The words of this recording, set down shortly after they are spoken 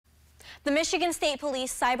The Michigan State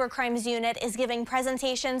Police Cybercrimes Unit is giving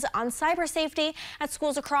presentations on cyber safety at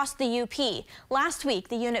schools across the UP. Last week,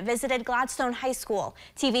 the unit visited Gladstone High School.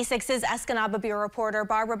 TV6's Escanaba Bureau reporter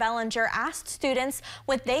Barbara Bellinger asked students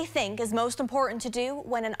what they think is most important to do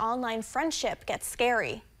when an online friendship gets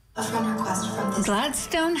scary. A friend request from this.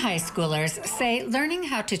 Gladstone high schoolers say learning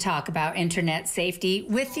how to talk about internet safety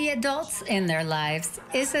with the adults in their lives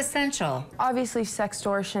is essential. Obviously,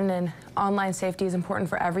 sextortion and online safety is important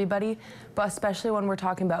for everybody, but especially when we're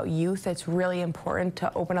talking about youth, it's really important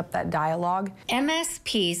to open up that dialogue.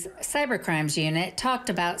 MSP's Cybercrimes Unit talked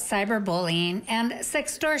about cyberbullying and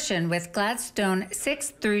sextortion with Gladstone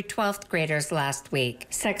 6th through 12th graders last week.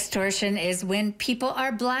 Sextortion is when people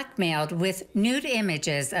are blackmailed with nude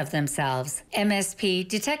images of themselves. MSP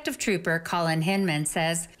Detective Trooper Colin Hinman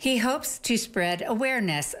says he hopes to spread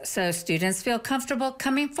awareness so students feel comfortable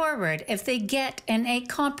coming forward if they get in a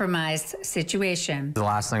compromised situation. The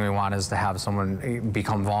last thing we want is to have someone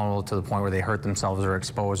become vulnerable to the point where they hurt themselves or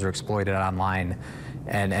exposed or exploited online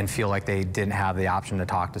and feel like they didn't have the option to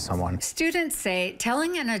talk to someone. Students say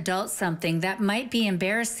telling an adult something that might be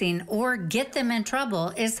embarrassing or get them in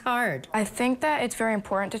trouble is hard. I think that it's very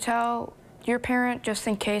important to tell your parent just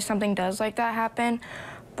in case something does like that happen,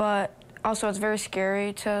 but also it's very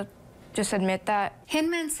scary to just admit that.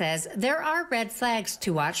 Hinman says there are red flags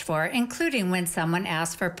to watch for, including when someone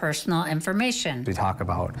asks for personal information. We talk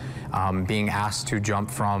about being asked to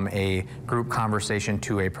jump from a group conversation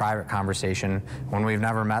to a private conversation when we've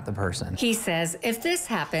never met the person. He says if this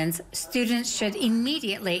happens, students should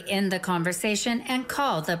immediately end the conversation and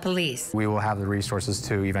call the police. We will have the resources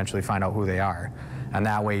to eventually find out who they are, and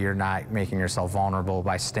that way you're not making yourself vulnerable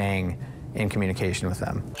by staying in communication with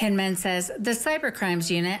them. Hinman says the Cybercrimes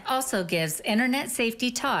Unit also gives internet safety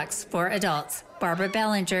talks for adults. Barbara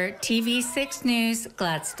Bellinger, TV6 News,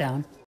 Gladstone.